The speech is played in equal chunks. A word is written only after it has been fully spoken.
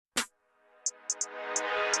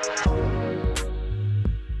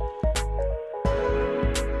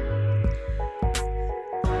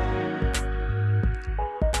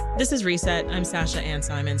This is Reset. I'm Sasha Ann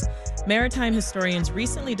Simons. Maritime historians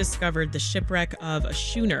recently discovered the shipwreck of a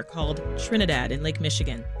schooner called Trinidad in Lake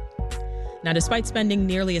Michigan. Now, despite spending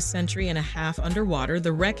nearly a century and a half underwater,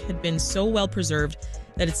 the wreck had been so well preserved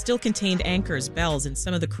that it still contained anchors, bells, and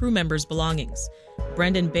some of the crew members' belongings.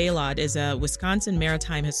 Brendan Baylod is a Wisconsin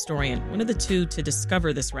maritime historian, one of the two to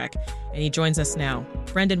discover this wreck, and he joins us now.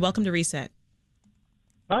 Brendan, welcome to Reset.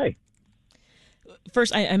 Hi.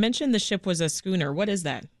 First, I mentioned the ship was a schooner. What is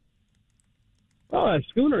that? Well, a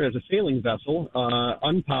schooner is a sailing vessel,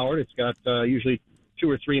 unpowered. It's got usually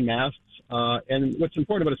 2 or 3 masts. And what's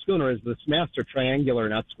important about a schooner is the masts are triangular,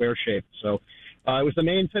 not square-shaped. So it was the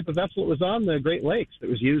main type of vessel that was on the Great Lakes that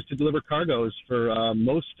was used to deliver cargoes for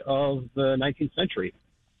most of the 19th century.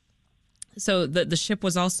 So the ship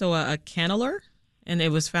was also a canneler, and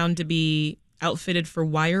it was found to be outfitted for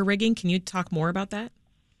wire rigging. Can you talk more about that?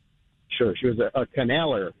 Sure. She was a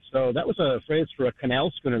canaler. So that was a phrase for a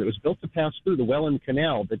canal schooner that was built to pass through the Welland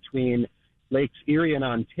Canal between Lakes Erie and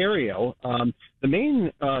Ontario. The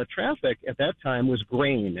main traffic at that time was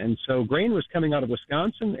grain. And so grain was coming out of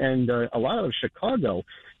Wisconsin and a lot out of Chicago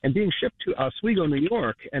and being shipped to Oswego, New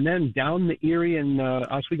York, and then down the Erie and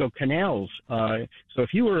Oswego canals. So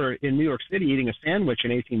if you were in New York City eating a sandwich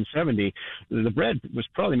in 1870, the bread was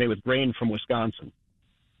probably made with grain from Wisconsin.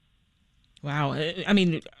 Wow. I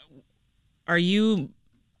mean, are you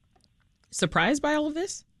surprised by all of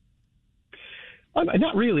this?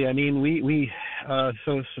 Not really. I mean, we have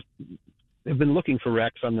been looking for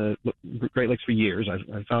wrecks on the Great Lakes for years.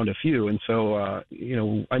 I found a few, and so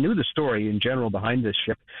I knew the story in general behind this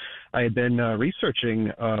ship. I had been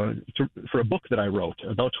researching for a book that I wrote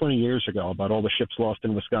about 20 years ago about all the ships lost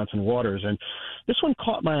in Wisconsin waters, and this one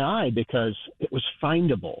caught my eye because it was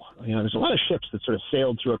findable. There's a lot of ships that sort of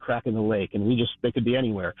sailed through a crack in the lake, and they could be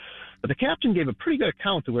anywhere. But the captain gave a pretty good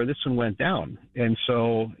account of where this one went down, and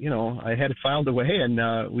so I had it filed away,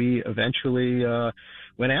 and we eventually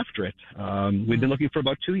went after it. We'd been looking for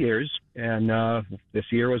about 2 years, and this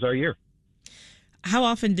year was our year. How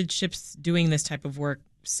often did ships doing this type of work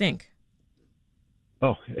sink?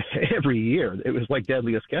 Oh, every year. It was like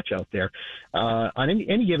deadliest catch out there. On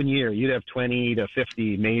any given year, you'd have 20 to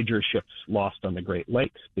 50 major ships lost on the Great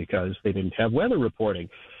Lakes because they didn't have weather reporting.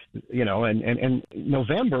 And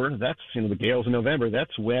November, that's, the gales in November,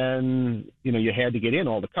 that's when, you had to get in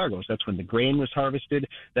all the cargoes. That's when the grain was harvested.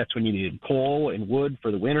 That's when you needed coal and wood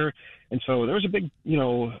for the winter. And so there was a big,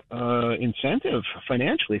 incentive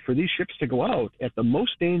financially for these ships to go out at the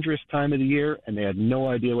most dangerous time of the year, and they had no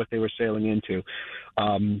idea what they were sailing into.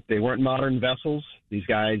 They weren't modern vessels. These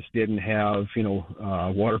guys didn't have,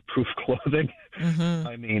 waterproof clothing. Mm-hmm.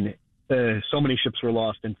 I mean, so many ships were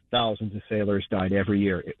lost and thousands of sailors died every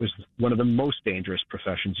year. It was one of the most dangerous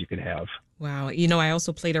professions you could have. Wow. I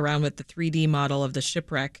also played around with the 3D model of the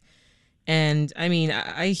shipwreck. And I mean,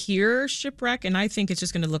 I hear shipwreck and I think it's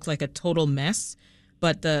just going to look like a total mess.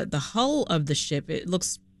 But the hull of the ship, it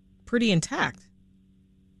looks pretty intact.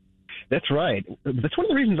 That's right. That's one of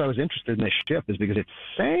the reasons I was interested in this ship is because it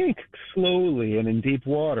sank slowly and in deep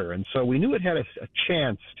water. And so we knew it had a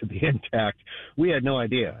chance to be intact. We had no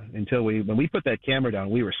idea until when we put that camera down,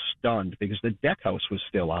 we were stunned because the deck house was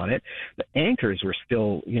still on it. The anchors were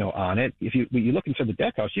still, on it. If you look inside the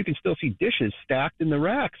deck house, you can still see dishes stacked in the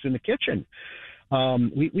racks in the kitchen.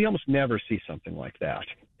 We almost never see something like that.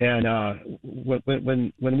 And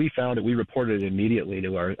when we found it, we reported it immediately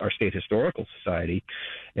to our state historical society.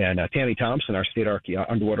 And Tammy Thompson, our state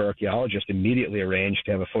underwater archaeologist, immediately arranged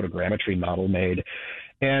to have a photogrammetry model made.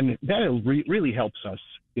 And that really helps us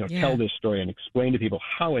tell this story and explain to people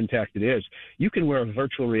how intact it is. You can wear a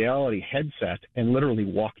virtual reality headset and literally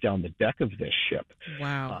walk down the deck of this ship.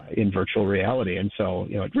 Wow. In virtual reality. And so,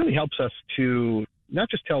 it really helps us to not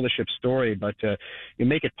just tell the ship's story, but you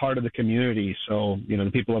make it part of the community. So, the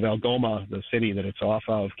people of Algoma, the city that it's off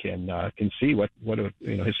of, can see what a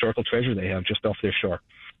historical treasure they have just off their shore.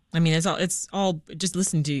 I mean, it's all just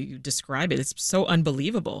listen to you describe it. It's so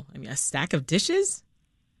unbelievable. I mean, a stack of dishes.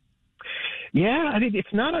 Yeah, I mean,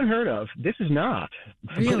 it's not unheard of. This is not,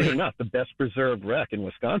 really? Believe it or not, the best preserved wreck in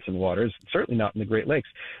Wisconsin waters, certainly not in the Great Lakes.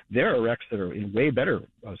 There are wrecks that are in way better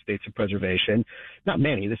states of preservation. Not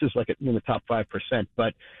many. This is like in the top 5%,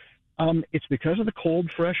 but it's because of the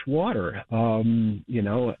cold, fresh water.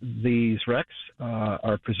 These wrecks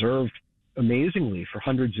are preserved amazingly for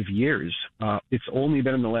hundreds of years. It's only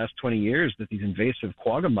been in the last 20 years that these invasive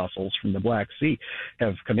quagga mussels from the Black Sea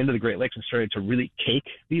have come into the Great Lakes and started to really cake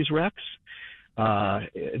these wrecks.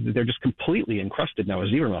 They're just completely encrusted now as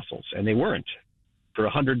zebra mussels, and they weren't for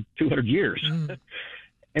 100, 200 years.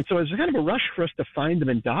 And so it's kind of a rush for us to find them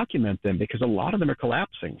and document them because a lot of them are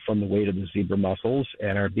collapsing from the weight of the zebra mussels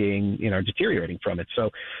and are being, deteriorating from it. So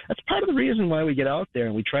that's part of the reason why we get out there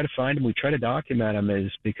and we try to find them, we try to document them,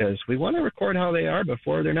 is because we want to record how they are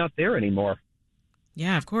before they're not there anymore.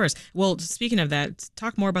 Yeah, of course. Well, speaking of that,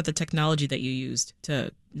 talk more about the technology that you used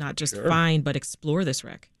to not just Sure. find, but explore this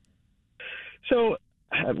wreck. So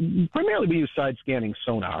primarily we use side scanning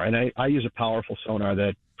sonar, and I use a powerful sonar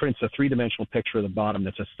that prints a three-dimensional picture of the bottom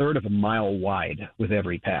that's a third of a mile wide with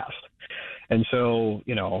every pass. And so,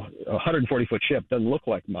 a 140-foot ship doesn't look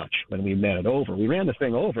like much when we ran it over. We ran the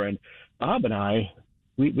thing over, and Bob and I,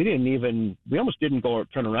 we almost didn't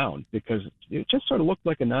turn around because it just sort of looked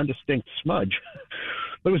like a non-distinct smudge.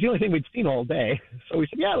 But it was the only thing we'd seen all day. So we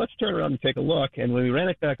said, yeah, let's turn around and take a look. And when we ran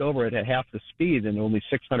it back over, it had half the speed and only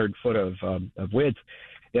 600 foot of width.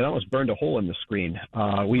 It almost burned a hole in the screen.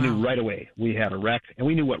 We knew right away we had a wreck, and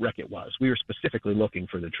we knew what wreck it was. We were specifically looking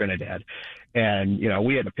for the Trinidad. And,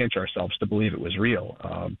 we had to pinch ourselves to believe it was real.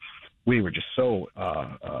 We were just so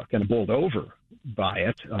kind of bowled over by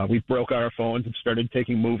it. We broke our phones and started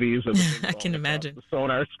taking movies of the I can imagine the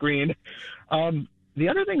sonar screen. The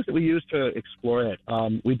other things that we used to explore it,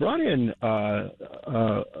 we brought in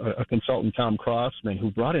a consultant, Tom Crossman, who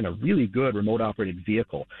brought in a really good remote-operated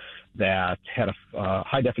vehicle that had a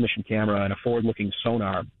high-definition camera and a forward-looking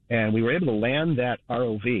sonar. And we were able to land that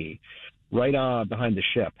ROV right behind the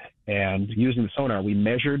ship. And using the sonar, we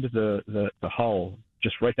measured the hull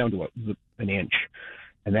just right down to an inch.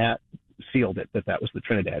 And that sealed it that was the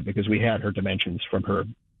Trinidad because we had her dimensions from her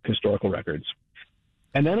historical records.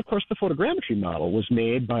 And then, of course, the photogrammetry model was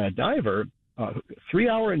made by a diver, 3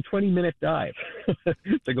 hour and 20-minute dive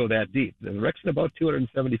to go that deep. The wreck's in about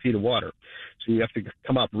 270 feet of water, so you have to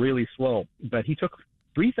come up really slow. But he took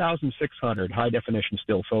 3,600 high-definition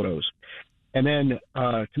still photos. And then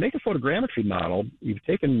to make a photogrammetry model,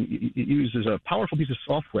 it uses a powerful piece of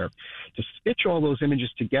software to stitch all those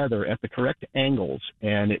images together at the correct angles,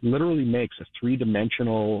 and it literally makes a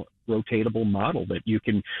three-dimensional rotatable model that you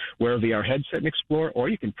can wear a VR headset and explore, or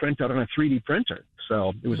you can print out on a 3D printer.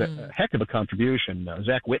 So it was a heck of a contribution.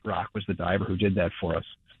 Zach Whitrock was the diver who did that for us.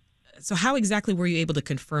 So how exactly were you able to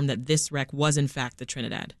confirm that this wreck was, in fact, the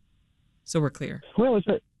Trinidad? So we're clear. Well,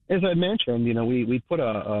 as I mentioned, we put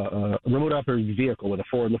a remote-operated vehicle with a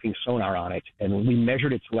forward-looking sonar on it, and we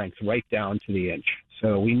measured its length right down to the inch.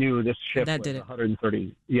 So we knew this ship was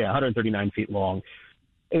 139 feet long.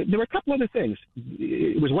 There were a couple other things.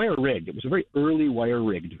 It was wire-rigged. It was a very early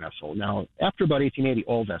wire-rigged vessel. Now, after about 1880,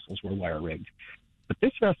 all vessels were wire-rigged. But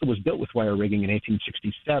this vessel was built with wire rigging in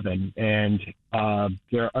 1867, and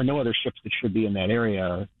there are no other ships that should be in that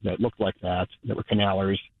area that looked like that were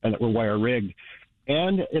canalers, and that were wire-rigged.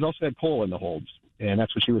 And it also had coal in the holds, and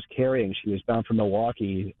that's what she was carrying. She was bound from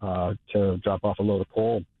Milwaukee to drop off a load of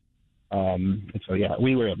coal. And so,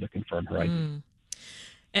 we were able to confirm her identity.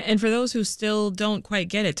 And for those who still don't quite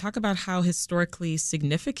get it, talk about how historically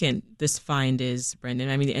significant this find is, Brendan.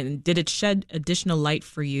 I mean, and did it shed additional light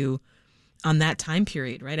for you on that time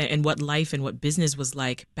period, right? And what life and what business was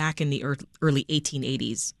like back in the early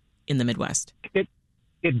 1880s in the Midwest?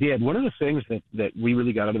 It did. One of the things that we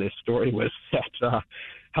really got out of this story was that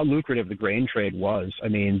how lucrative the grain trade was. I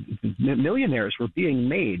mean, millionaires were being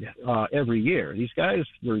made every year. These guys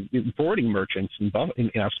were boarding merchants in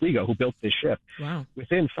Oswego who built this ship. Wow.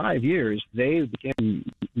 Within 5 years, they became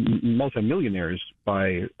multimillionaires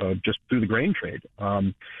by just through the grain trade.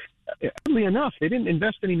 Oddly enough, they didn't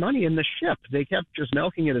invest any money in the ship. They kept just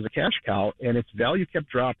milking it as a cash cow, and its value kept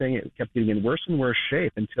dropping. It kept getting in worse and worse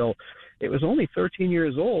shape until it was only 13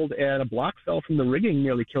 years old, and a block fell from the rigging,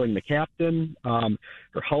 nearly killing the captain.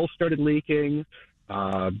 Her hull started leaking.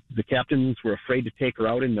 The captains were afraid to take her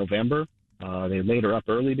out in November. They laid her up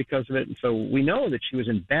early because of it. And so we know that she was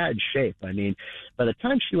in bad shape. I mean, by the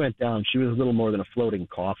time she went down, she was a little more than a floating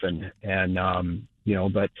coffin. And,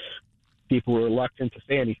 but people were reluctant to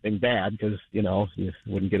say anything bad because, you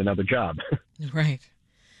wouldn't get another job. Right.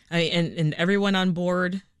 And everyone on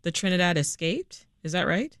board the Trinidad escaped? Is that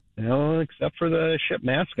right? No, except for the ship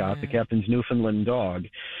mascot, the captain's Newfoundland dog.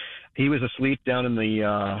 He was asleep down in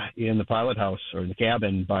the pilot house or the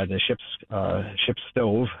cabin by the ship's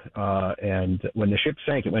stove. And when the ship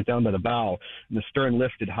sank, it went down by the bow, and the stern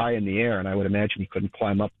lifted high in the air. And I would imagine he couldn't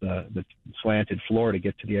climb up the slanted floor to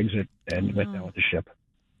get to the exit, and went down with the ship.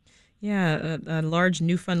 Yeah, a large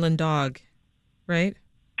Newfoundland dog, right?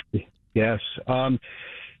 Yes.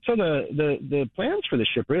 So the plans for the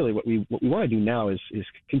ship, really, what we want to do now is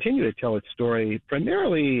continue to tell its story,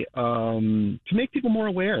 primarily to make people more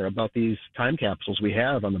aware about these time capsules we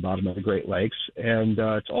have on the bottom of the Great Lakes, and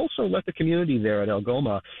to also let the community there at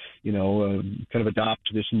Algoma, kind of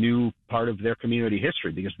adopt this new part of their community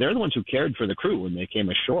history, because they're the ones who cared for the crew when they came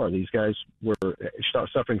ashore. These guys were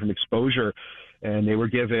suffering from exposure, and they were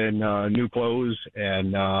given new clothes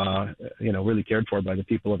and really cared for by the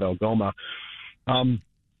people of Algoma.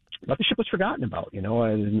 But the ship was forgotten about.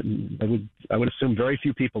 I would assume very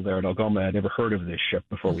few people there at Algoma had ever heard of this ship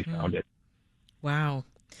before we found it. Wow.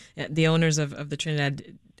 The owners of the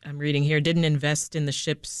Trinidad, I'm reading here, didn't invest in the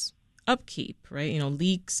ship's upkeep, right?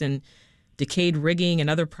 Leaks and decayed rigging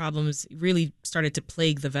and other problems really started to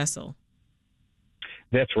plague the vessel.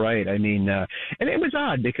 That's right. I mean, and it was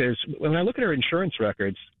odd because when I look at our insurance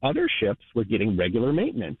records, other ships were getting regular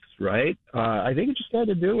maintenance, right? I think it just had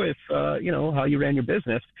to do with, how you ran your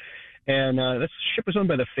business. And this ship was owned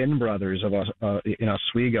by the Finn brothers in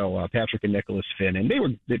Oswego, Patrick and Nicholas Finn, and they were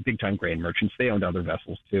big-time grain merchants. They owned other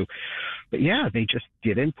vessels, too. But, yeah, they just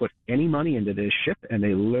didn't put any money into this ship, and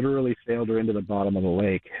they literally sailed her into the bottom of the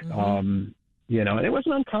lake. And it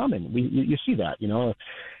wasn't uncommon. You see that,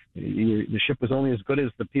 the ship was only as good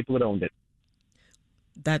as the people that owned it.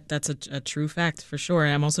 That's a true fact for sure.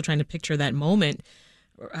 And I'm also trying to picture that moment,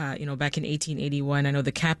 back in 1881. I know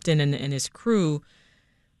the captain and his crew,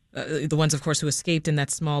 the ones, of course, who escaped in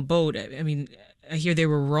that small boat. I mean, I hear they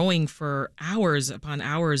were rowing for hours upon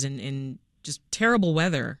hours in just terrible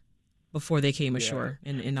weather before they came ashore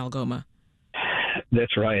in Algoma.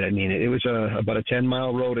 That's right. I mean, it was about a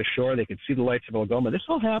 10-mile road ashore. They could see the lights of Algoma. This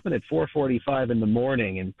all happened at 4:45 in the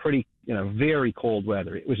morning in pretty, very cold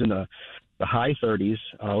weather. It was in the high 30s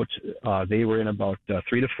out. They were in about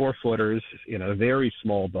 3 to 4 footers in a very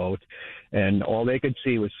small boat, and all they could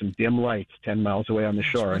see was some dim lights 10 miles away on the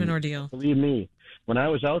shore. What an ordeal. And believe me, when I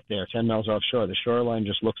was out there 10 miles offshore, the shoreline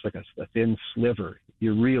just looks like a thin sliver.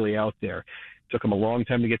 You're really out there. It took them a long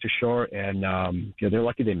time to get to shore, and they're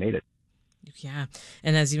lucky they made it. Yeah.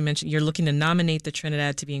 And as you mentioned, you're looking to nominate the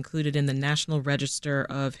Trinidad to be included in the National Register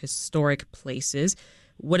of Historic Places.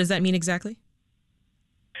 What does that mean exactly?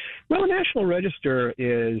 Well, the National Register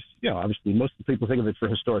is, obviously most of the people think of it for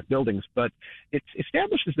historic buildings, but it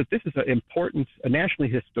establishes that this is a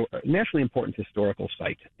nationally important historical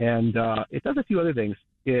site. And it does a few other things.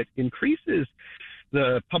 It increases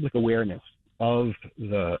the public awareness of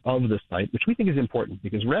the site, which we think is important,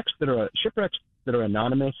 because shipwrecks that are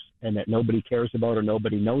anonymous and that nobody cares about or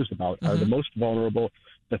nobody knows about are the most vulnerable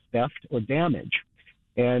to theft or damage.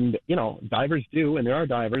 And, divers do, and there are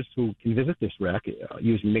divers who can visit this wreck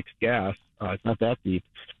using mixed gas. It's not that deep.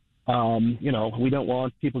 We don't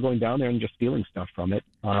want people going down there and just stealing stuff from it.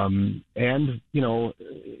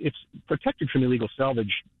 It's protected from illegal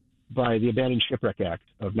salvage by the Abandoned Shipwreck Act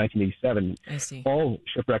of 1987. I see. All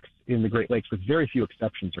shipwrecks in the Great Lakes, with very few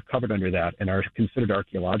exceptions, are covered under that and are considered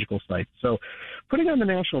archaeological sites. So putting on the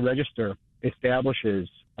National Register establishes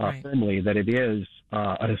firmly that it is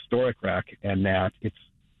a historic wreck and that it's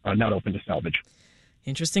not open to salvage.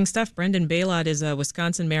 Interesting stuff. Brendan Baylott is a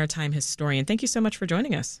Wisconsin maritime historian. Thank you so much for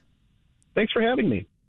joining us. Thanks for having me.